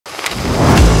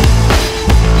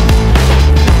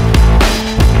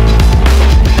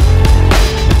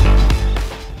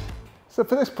So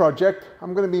for this project,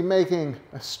 I'm going to be making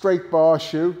a straight bar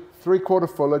shoe, 3/4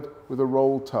 fullered with a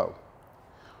rolled toe.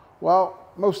 Well,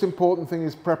 most important thing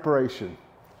is preparation.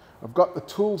 I've got the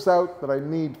tools out that I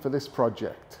need for this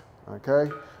project.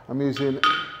 Okay, I'm using a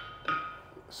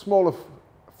smaller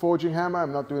forging hammer.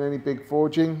 I'm not doing any big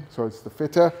forging, so it's the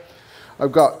fitter.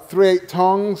 I've got 3/8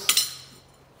 tongs.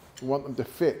 I want them to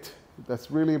fit. That's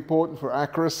really important for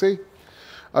accuracy.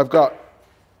 I've got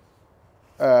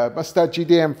Mustad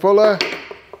GDM fuller,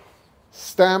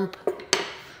 stamp,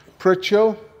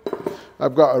 Pritchell.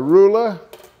 I've got a ruler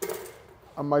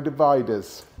and my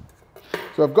dividers.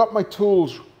 So I've got my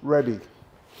tools ready.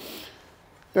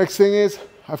 Next thing is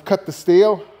I've cut the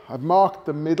steel, I've marked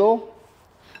the middle,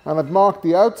 and I've marked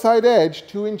the outside edge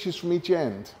 2 inches from each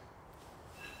end,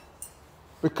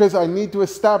 because I need to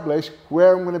establish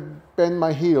where I'm going to bend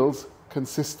my heels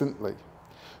consistently.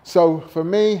 So for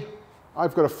me,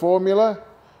 I've got a formula.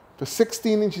 For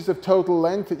 16 inches of total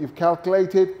length that you've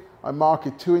calculated, I mark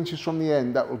it 2 inches from the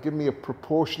end. That will give me a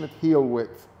proportionate heel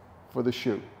width for the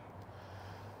shoe.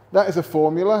 That is a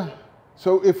formula.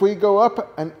 So if we go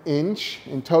up 1 inch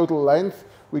in total length,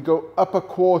 we go up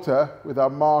 1/4 with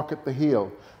our mark at the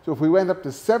heel. So if we went up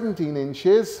to 17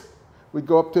 inches, we'd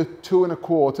go up to 2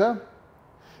 1/4.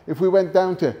 If we went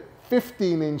down to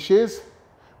 15 inches,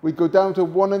 we'd go down to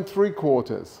 1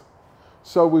 3/4.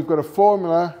 So we've got a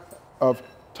formula of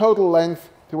total length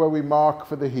to where we mark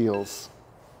for the heels.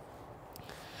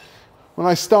 When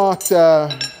I start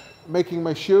making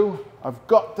my shoe, I've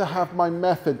got to have my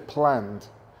method planned.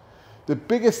 The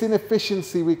biggest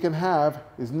inefficiency we can have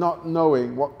is not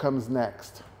knowing what comes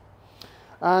next.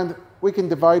 And we can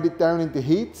divide it down into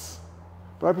heats,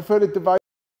 but I prefer to divide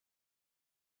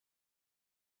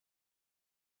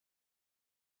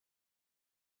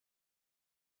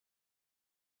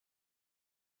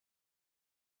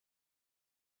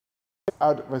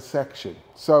out of a section.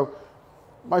 So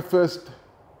my first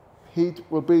heat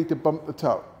will be to bump the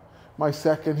toe. My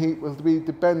second heat will be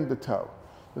to bend the toe.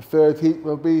 The third heat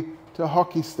will be to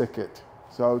hockey stick it.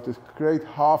 So to create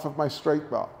half of my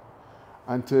straight bar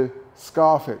and to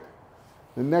scarf it.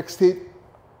 The next heat,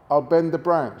 I'll bend the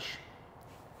branch.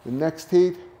 The next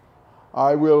heat,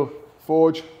 I will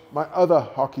forge my other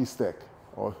hockey stick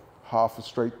or half a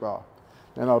straight bar.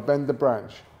 Then I'll bend the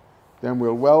branch. Then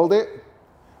we'll weld it.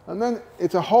 And then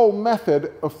it's a whole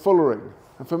method of fullering.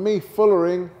 And for me,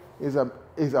 fullering is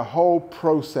a whole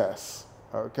process,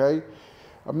 okay?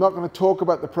 I'm not going to talk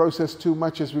about the process too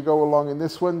much as we go along in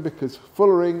this one, because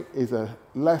fullering is a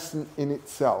lesson in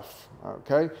itself,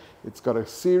 okay? It's got a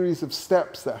series of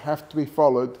steps that have to be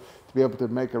followed to be able to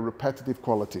make a repetitive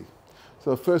quality.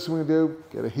 So the first thing we're going to do,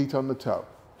 get a heat on the toe.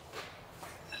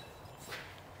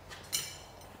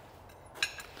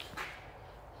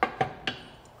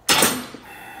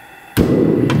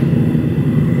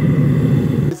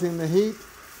 In the heat,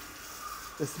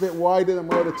 it's a bit wider than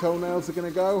where the toenails are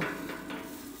going to go.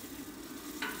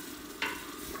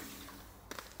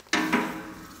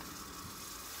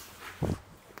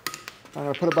 I'm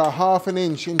going to put about 1/2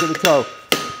 inch into the toe.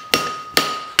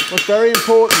 It's very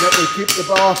important that we keep the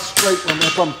bar straight when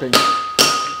we're bumping.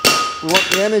 We want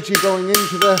the energy going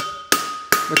into the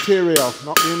material,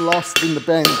 not being lost in the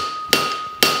bend.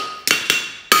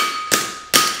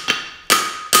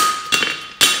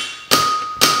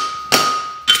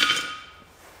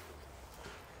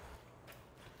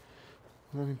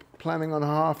 I'm planning on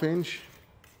 1/2 inch.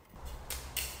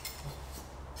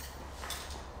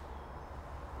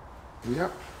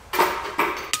 Yep.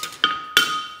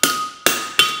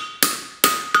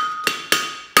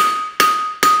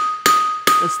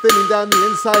 It's thinning down the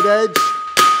inside edge.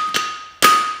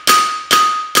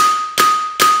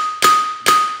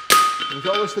 There's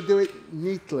always to do it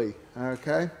neatly,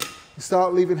 okay? You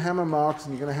start leaving hammer marks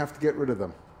and you're going to have to get rid of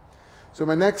them. So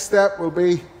my next step will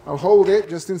be, I'll hold it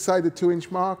just inside the 2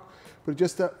 inch mark, put it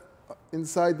just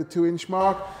inside the 2 inch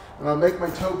mark, and I'll make my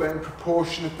toe bend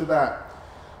proportionate to that.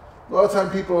 A lot of time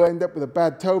people end up with a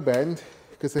bad toe bend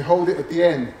because they hold it at the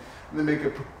end and they make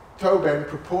a toe bend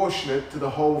proportionate to the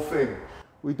whole thing.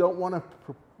 We don't want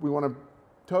to, we want a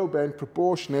toe bend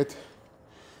proportionate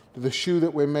to the shoe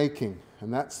that we're making,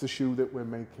 and that's the shoe that we're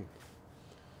making.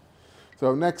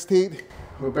 So next heat,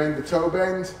 we'll bend the toe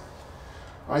bend.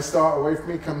 I start away from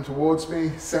me, come towards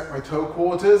me, set my toe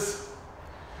quarters,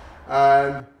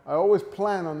 and I always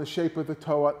plan on the shape of the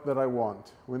toe that I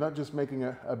want. We're not just making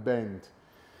a bend.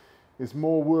 It's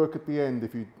more work at the end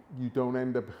if you don't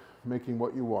end up making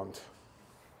what you want.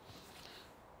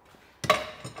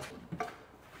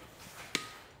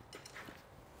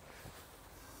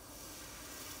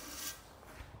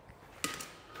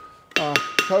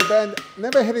 Toe bend,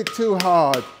 never hit it too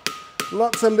hard.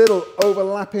 Lots of little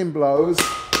overlapping blows,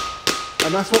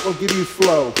 and that's what will give you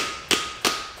flow.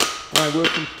 I work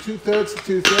from 2/3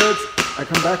 to 2/3. I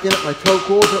come back in at my toe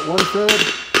quarter at 1/3.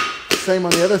 Same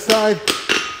on the other side.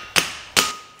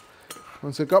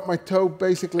 Once I've got my toe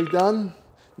basically done,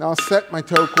 now I'll set my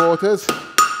toe quarters.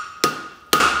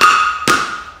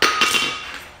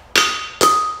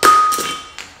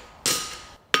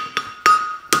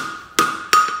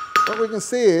 What we can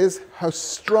see is how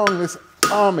strong this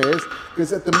arm is,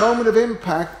 because at the moment of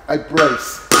impact, I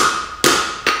brace.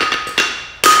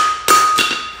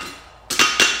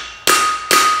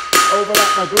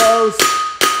 Overlap my blows.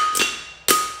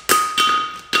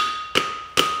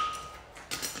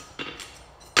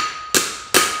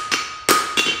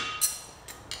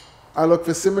 I look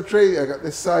for symmetry. I got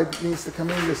this side that needs to come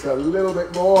in just a little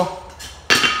bit more.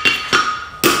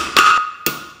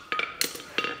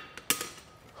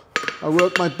 I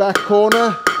work my back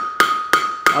corner.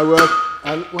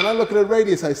 When I look at a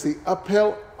radius, I see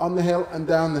uphill, on the hill, and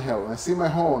down the hill. And I see my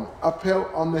horn, uphill,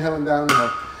 on the hill, and down the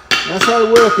hill. And that's how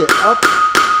I work it, up,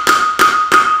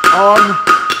 on,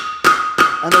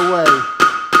 and away.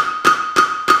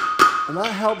 And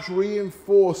that helps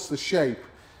reinforce the shape,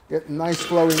 get nice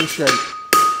flowing shape.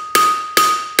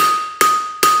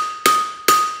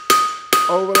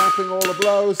 Overlapping all the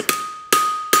blows.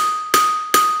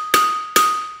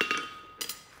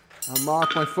 I'll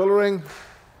mark my fullering.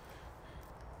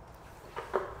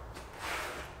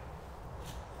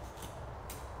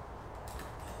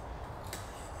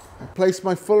 I place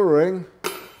my fullering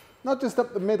not just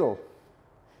up the middle.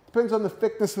 Depends on the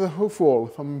thickness of the hoof wall.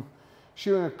 If I'm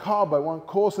shoeing a cob, I want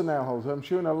coarser nail holes. If I'm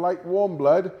shoeing a light warm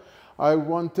blood, I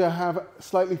want to have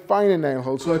slightly finer nail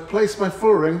holes. So I place my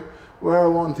fullering where I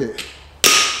want it.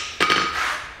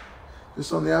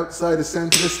 Just on the outside of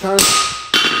center this time.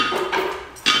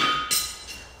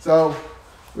 So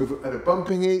we've got a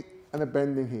bumping heat and a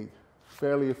bending heat,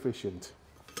 fairly efficient.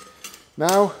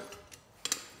 Now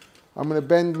I'm going to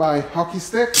bend my hockey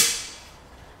stick.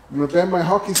 I'm going to bend my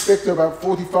hockey stick to about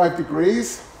 45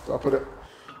 degrees. So I'll put it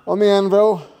on the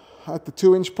anvil at the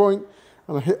 2-inch point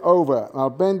and I'll hit over and I'll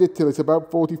bend it till it's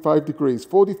about 45 degrees.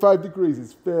 45 degrees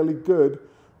is fairly good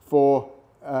for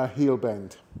a heel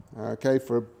bend, okay,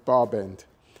 for a bar bend.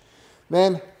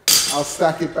 Then I'll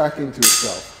stack it back into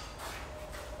itself.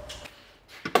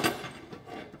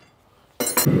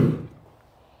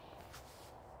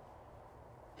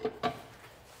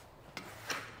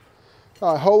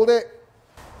 I hold it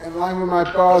in line where my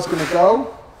bar is going to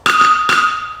go.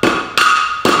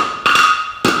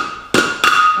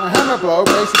 My hammer blow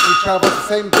basically travels the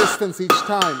same distance each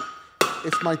time.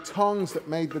 It's my tongs that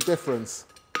made the difference.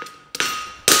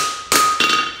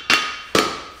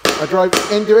 I drive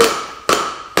into it,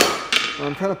 and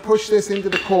I'm trying to push this into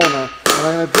the corner, and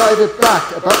I'm going to drive it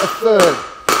back about 1/3.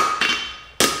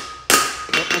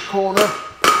 At the corner.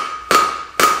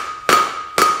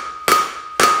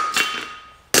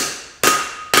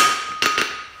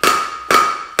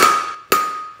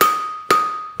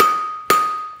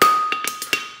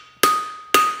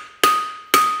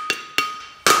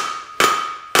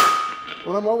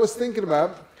 What I'm always thinking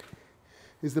about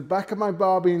is the back of my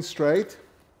bar being straight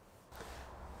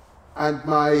and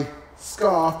my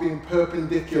scarf being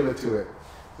perpendicular to it.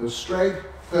 So straight,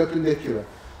 perpendicular.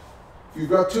 If you've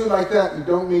got two like that, you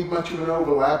don't need much of an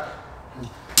overlap.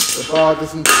 The bar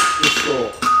doesn't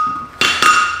distort.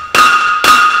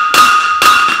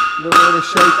 A little bit of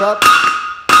shape up.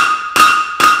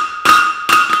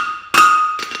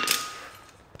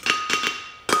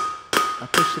 I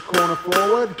push the corner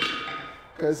forward,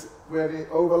 because where it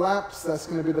overlaps, that's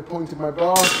going to be the point of my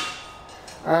bar,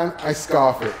 and I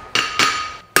scarf it.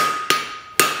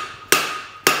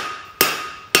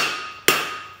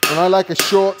 And I like a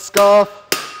short scarf.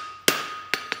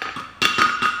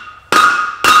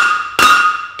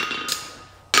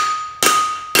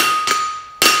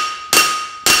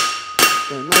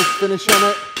 Get a nice finish on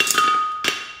it.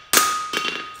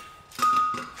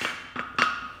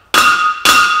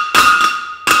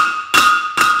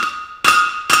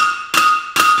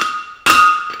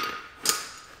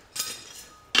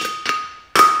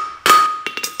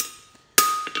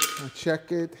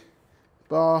 Check it,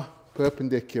 bar,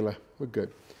 perpendicular, we're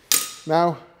good.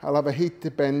 Now I'll have a heat to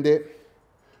bend it,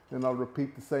 then I'll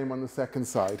repeat the same on the second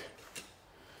side.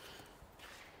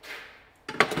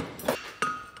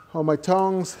 Hold my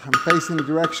tongs, I'm facing the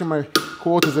direction my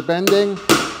quarters are bending.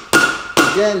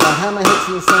 Again, my hammer hits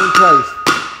in the same place.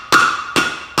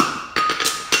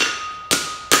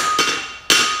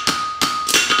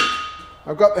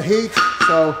 I've got the heat,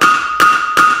 so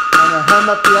I'm going to hem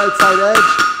up the outside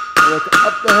edge. Work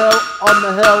up the hill, on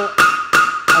the hill,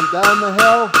 and down the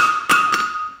hill.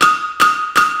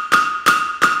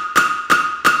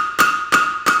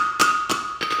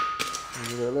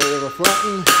 Give it a little bit of a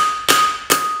flatten.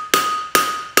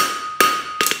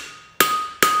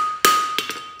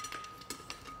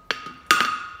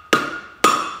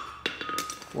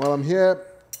 While I'm here,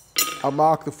 I'll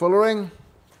mark the fullering.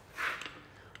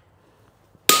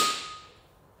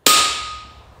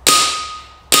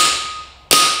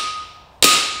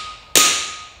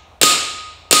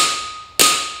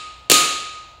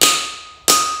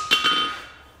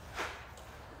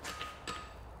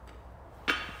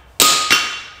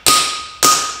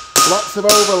 Lots of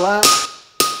overlap.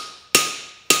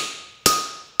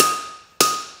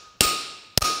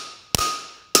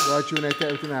 Graduate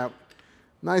everything out.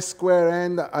 Nice square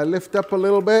end. I lift up a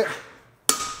little bit.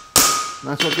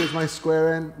 That's what gives my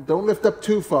square end. Don't lift up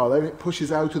too far, then it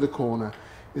pushes out to the corner.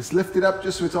 It's lifted up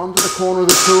just so it's onto the corner of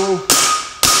the tool.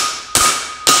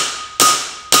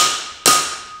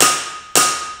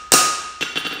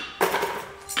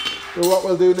 So what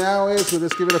we'll do now is we'll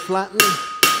just give it a flatten.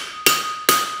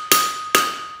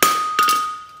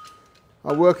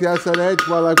 I'll work the outside edge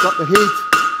while I've got the heat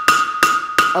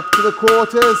up to the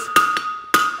quarters,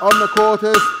 on the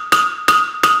quarters,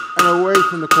 and away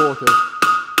from the quarters.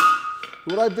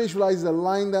 What I visualize is a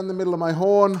line down the middle of my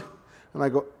horn, and I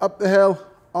go up the hill,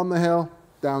 on the hill,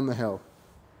 down the hill.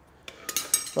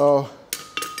 So,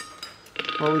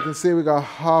 well, we can see we got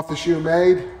half the shoe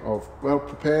made, or well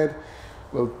prepared.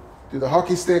 We'll do the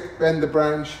hockey stick, bend the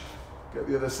branch, get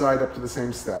the other side up to the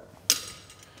same step.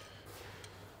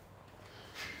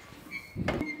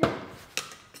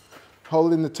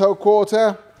 Holding the toe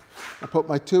quarter, I put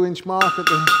my 2-inch mark at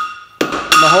the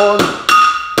horn,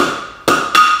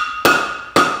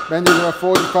 bend it about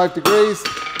 45 degrees,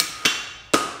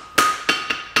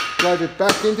 drive it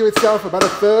back into itself about a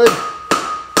third.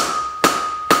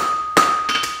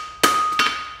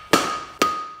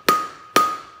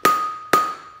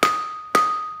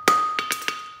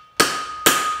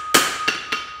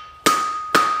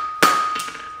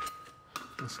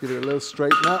 Let's give it a little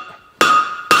straighten up.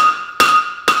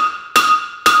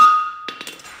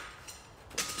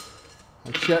 I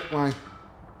check my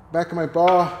back of my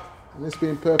bar, and this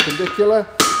being perpendicular.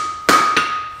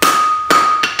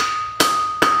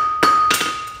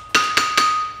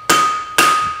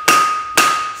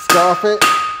 Scarf it.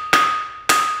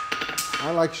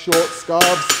 I like short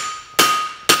scarves.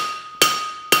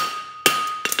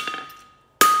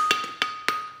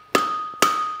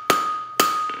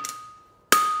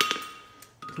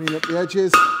 Clean up the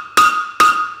edges.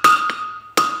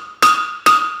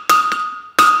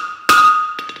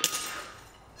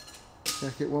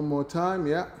 Check it one more time,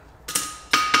 yeah.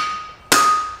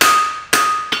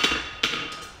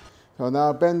 So now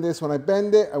I bend this. When I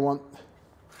bend it, I want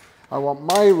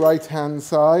my right hand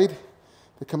side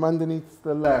to come underneath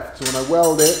the left. So when I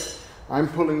weld it, I'm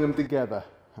pulling them together,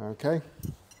 okay?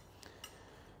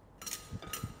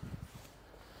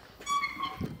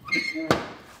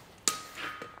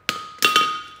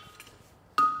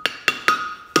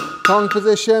 Tong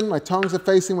position, my tongs are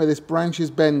facing where this branch is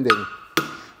bending.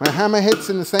 My hammer hits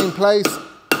in the same place,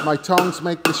 my tongs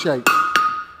make the shape.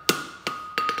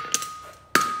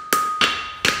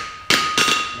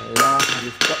 There you are, I've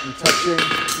just got them touching.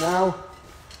 Now,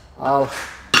 I'll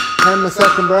hem the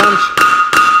second branch,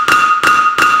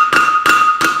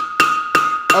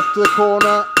 up to the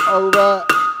corner, over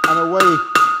and away.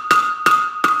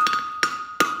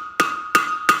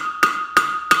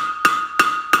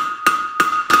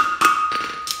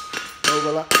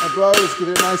 Overlap my blows, give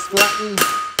it a nice flatten.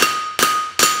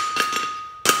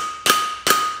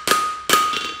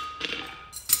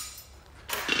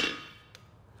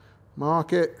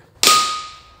 Mark it.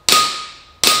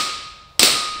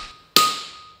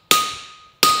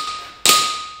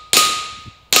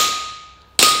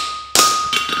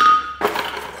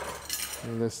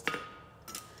 And just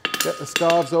get the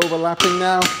scarves overlapping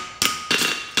now.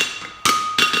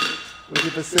 Looking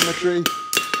for symmetry.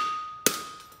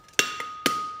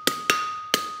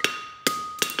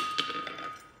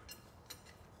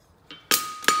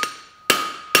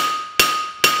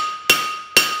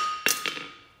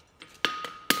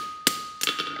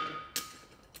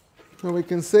 So we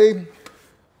can see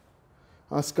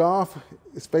our scarf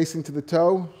is facing to the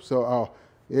toe, so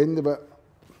the end of it,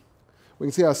 we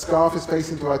can see our scarf is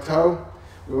facing to our toe.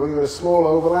 We've only got a small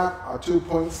overlap, our 2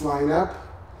 points line up.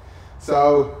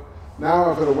 So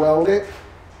now I've got to weld it.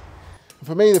 And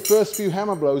for me, the first few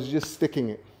hammer blows are just sticking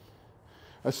it.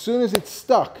 As soon as it's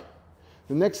stuck,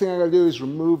 the next thing I've got to do is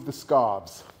remove the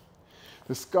scarves.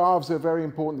 The scarves are very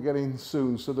important to get in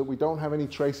soon so that we don't have any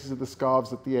traces of the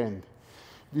scarves at the end.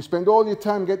 If you spend all your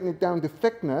time getting it down to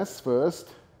thickness first,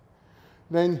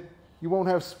 then you won't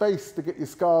have space to get your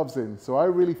scarves in. So I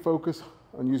really focus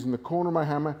on using the corner of my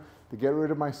hammer to get rid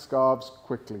of my scarves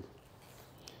quickly.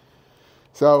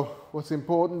 So what's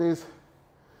important is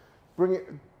when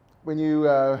you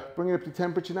bring it up to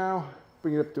temperature now,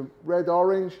 bring it up to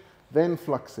red-orange, then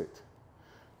flux it.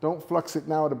 Don't flux it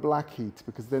now at a black heat,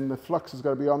 because then the flux has got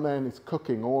to be on there and it's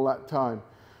cooking all that time.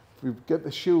 If we get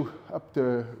the shoe up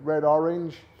to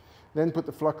red-orange, then put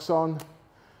the flux on,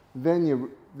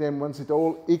 then once it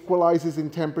all equalizes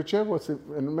in temperature,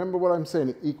 and remember what I'm saying,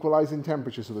 it equalizes in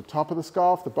temperature, so the top of the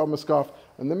scarf, the bottom of the scarf,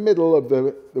 and the middle of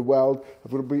the weld are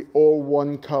going to be all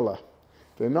one color.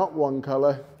 If they're not one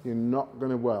color, you're not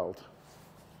going to weld.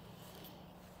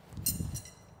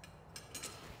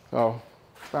 So,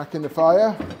 back in the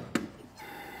fire.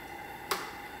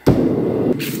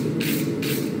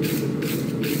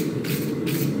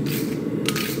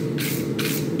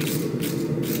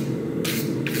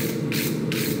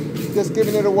 Just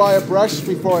giving it a wire brush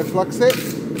before I flux it.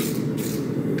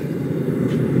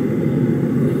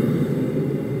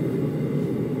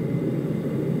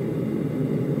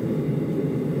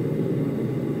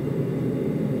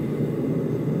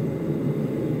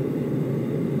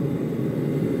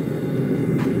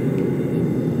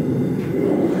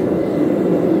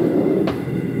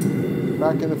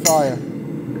 Back in the fire.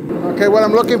 Okay, what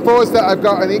I'm looking for is that I've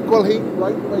got an equal heat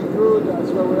right the way through. That's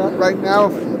where we're at right now.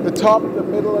 The top, the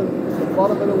middle, and the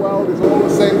bottom of the weld is all the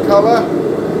same color.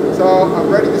 So I'm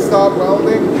ready to start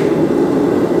welding.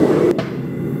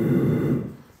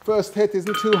 First hit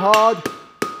isn't too hard.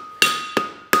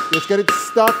 Just get it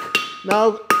stuck.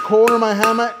 Now corner my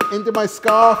hammer into my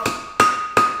scarf.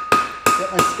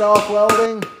 Get my scarf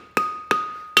welding.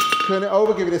 Turn it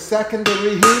over, give it a second to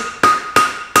reheat.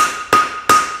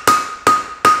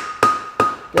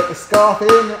 Get the scarf in,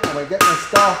 and I get my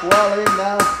scarf well in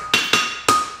now.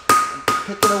 I'm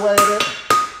picking away at it.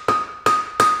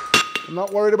 I'm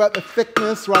not worried about the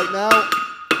thickness right now.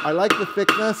 I like the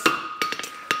thickness.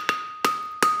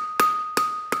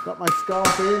 Got my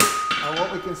scarf in, and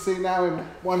what we can see now in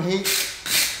one heat,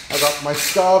 I've got my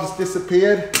scarves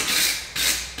disappeared.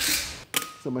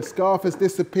 So my scarf has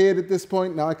disappeared at this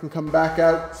point. Now I can come back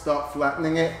out, start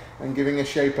flattening it, and giving a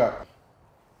shape up.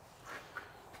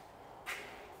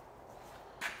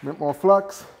 A bit more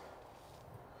flux.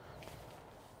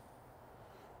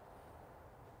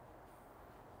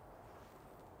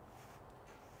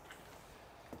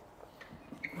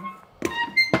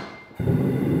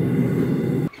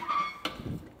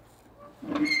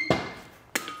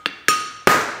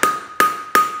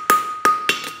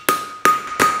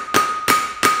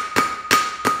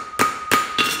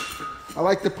 I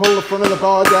like to pull the front of the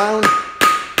bar down.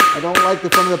 I don't like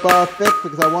the front of the bar thick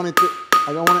because I don't want it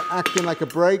acting like a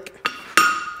brake.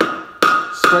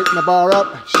 Straighten the bar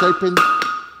up, shaping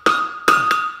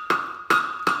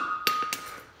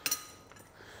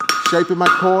my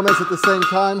corners at the same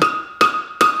time.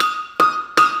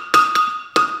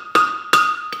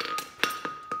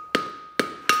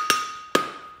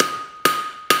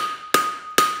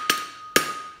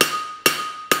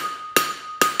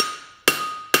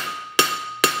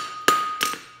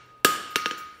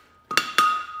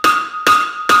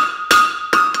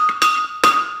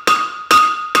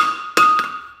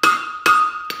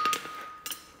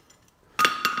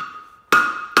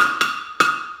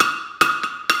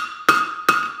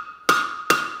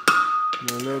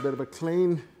 A little bit of a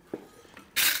clean,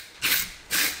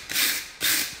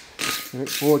 and it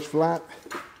forged flat.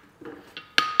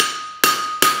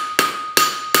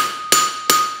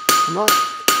 I'm not.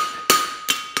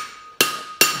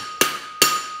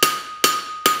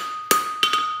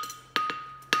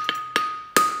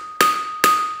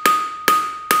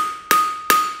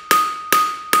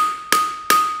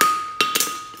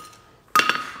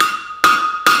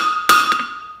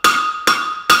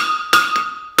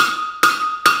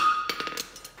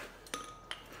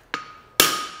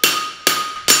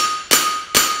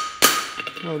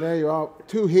 Oh, there you are,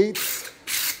 2 heats,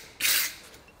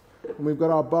 and we've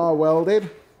got our bar welded.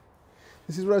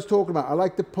 This is what I was talking about. I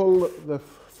like to pull the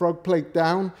frog plate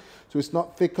down so it's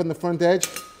not thick on the front edge.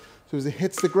 So as it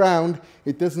hits the ground,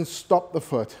 it doesn't stop the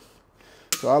foot.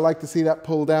 So I like to see that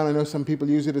pulled down. I know some people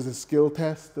use it as a skill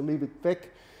test to leave it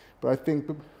thick, but I think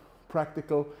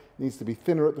practical, it needs to be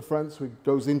thinner at the front so it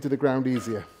goes into the ground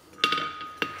easier.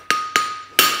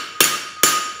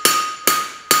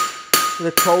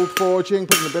 Bit of cold forging,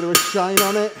 putting a bit of a shine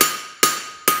on it.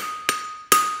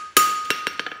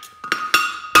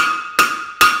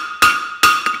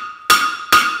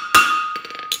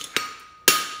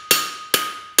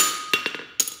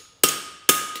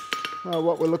 Well,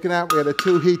 what we're looking at, we had a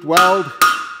 2-heat weld.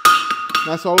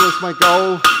 That's always my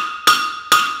goal,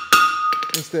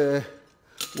 is to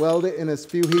weld it in as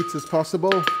few heats as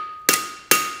possible.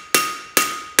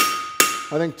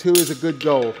 I think 2 is a good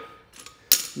goal.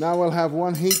 Now we'll have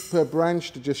 1 heat per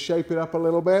branch to just shape it up a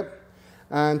little bit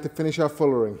and to finish our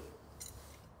fullering.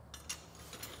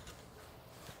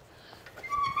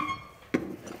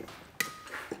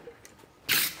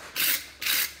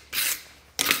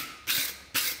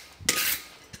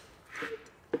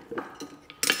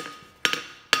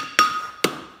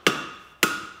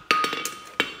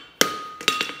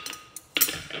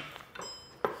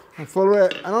 And fuller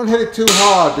it. I don't hit it too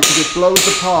hard because it blows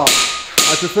apart.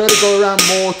 I prefer to go around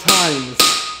more times.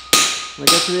 When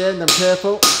I get to the end, I'm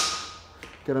careful.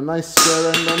 Get a nice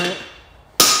square end on it.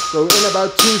 Go in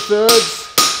about 2/3.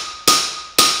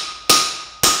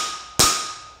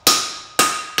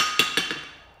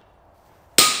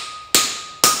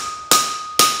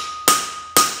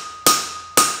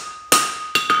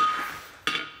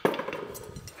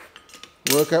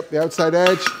 Work up the outside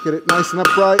edge, get it nice and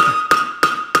upright.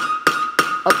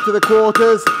 Up to the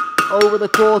quarters, over the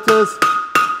quarters,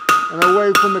 and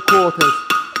away from the quarters.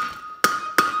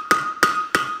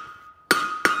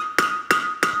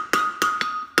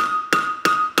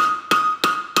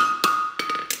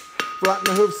 Flatten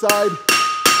the hoof side.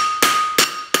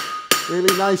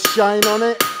 Really nice shine on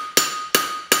it.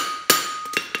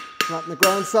 Flatten the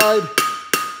ground side.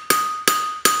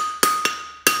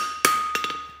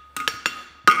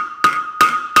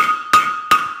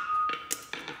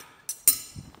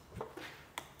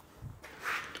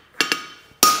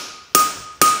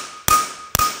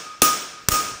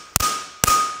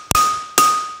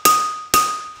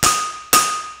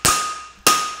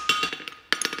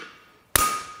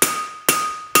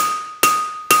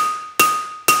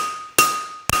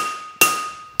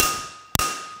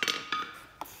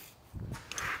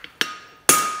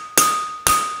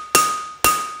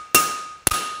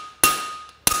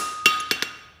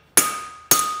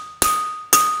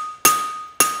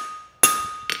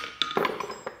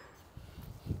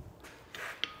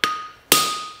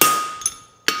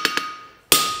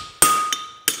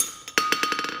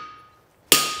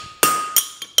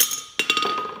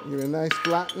 Give it a nice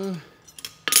flatten.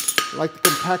 I like to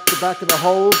compact the back of the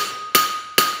holes.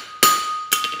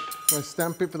 So I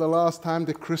stamp it for the last time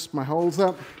to crisp my holes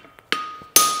up.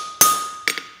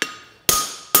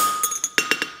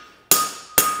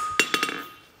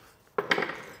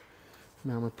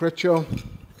 Now my Pritchel.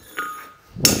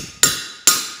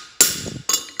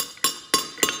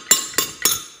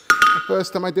 The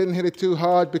first time I didn't hit it too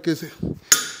hard because it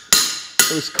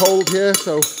was cold here,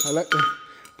 so I let the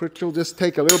Pritchel just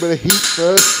take a little bit of heat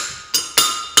first.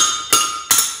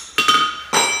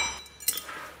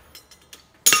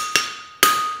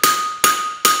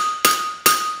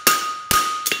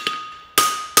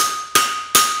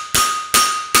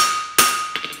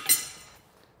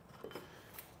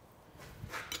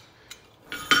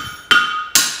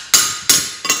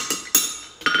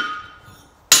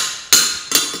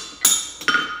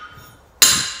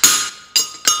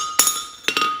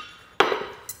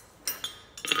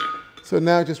 So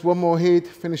now just one more heat,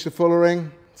 finish the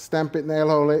fullering, stamp it, nail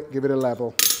hole it, give it a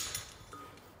level.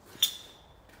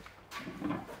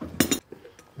 A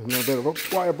little bit of a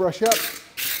wire brush up.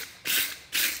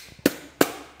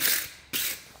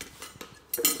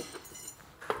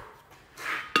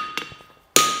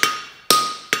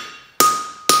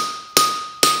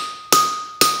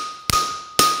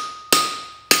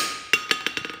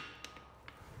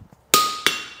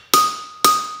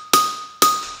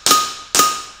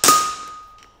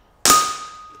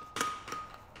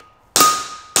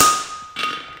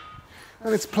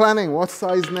 And it's planning what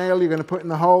size nail you're going to put in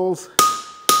the holes.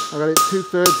 I've got it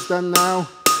 2/3 done now.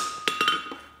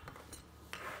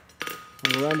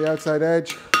 And around the outside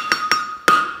edge.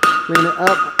 Clean it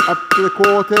up to the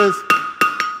quarters,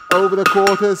 over the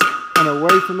quarters, and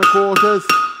away from the quarters.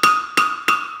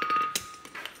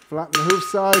 Flatten the hoof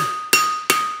side.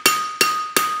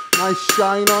 Nice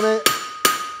shine on it.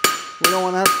 We don't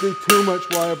want to have to do too much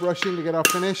wire brushing to get our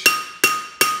finish.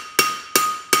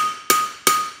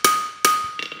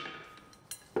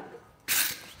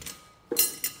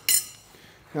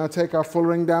 Now take our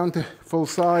fullering down to full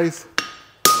size.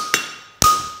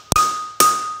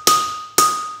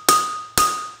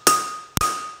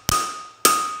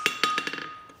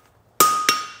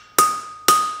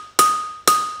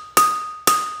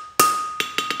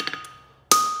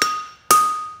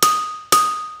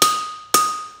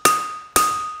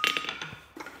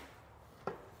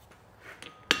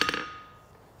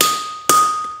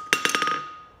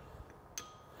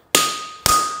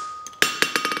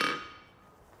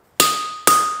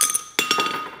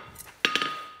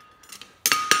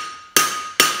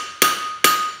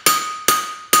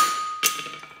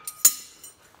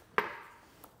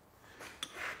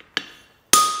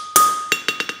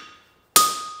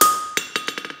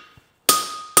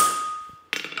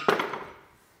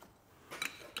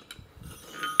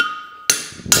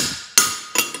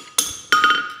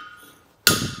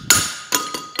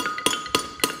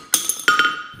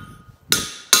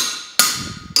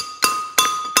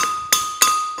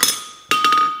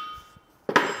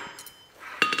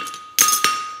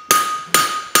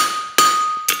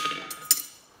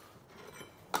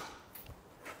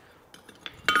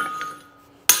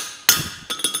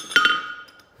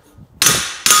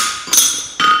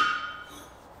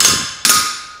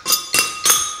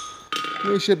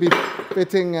 should be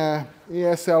fitting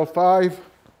ESL 5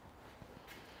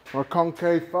 or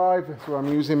concave 5. That's what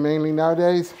I'm using mainly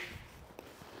nowadays.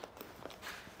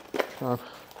 So I've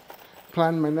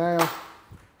planned my nail.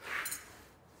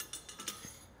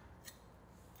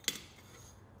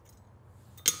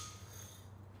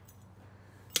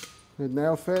 Good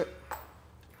nail fit.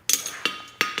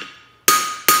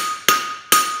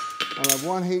 I'll have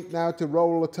one heat now to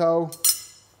roll the toe,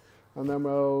 and then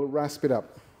we'll rasp it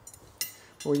up.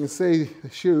 Well, you can see the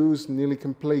shoe's nearly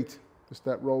complete. Just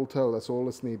that roll toe, that's all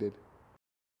that's needed.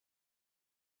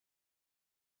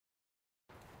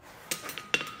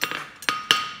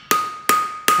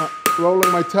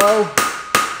 Rolling my toe.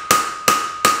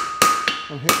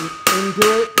 I'm hitting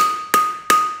into it.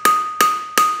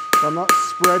 I'm not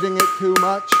spreading it too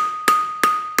much.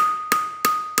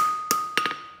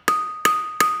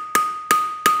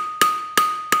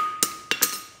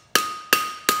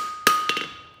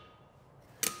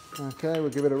 Okay, we'll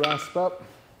give it a rasp up.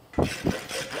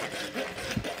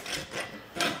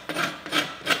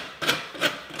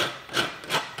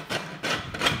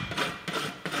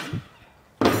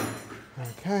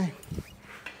 Okay,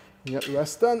 we got the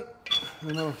rest done, and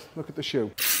then we'll look at the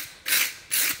shoe.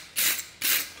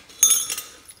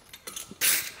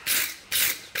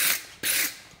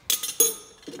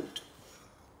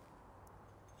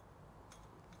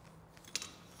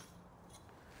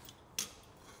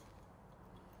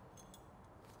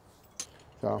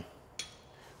 So,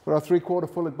 for our 3/4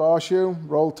 fullet bar shoe,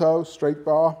 roll toe, straight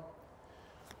bar.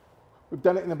 We've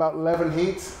done it in about 11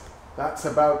 heats. That's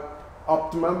about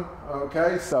optimum,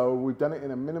 okay? So we've done it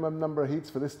in a minimum number of heats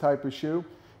for this type of shoe.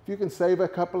 If you can save a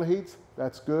couple of heats,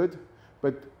 that's good,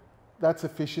 but that's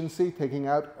efficiency, taking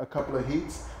out a couple of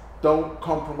heats. Don't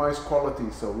compromise quality,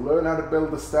 so learn how to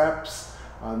build the steps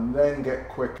and then get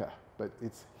quicker. But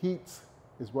it's heats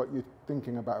is what you're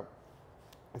thinking about.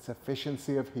 It's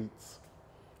efficiency of heats.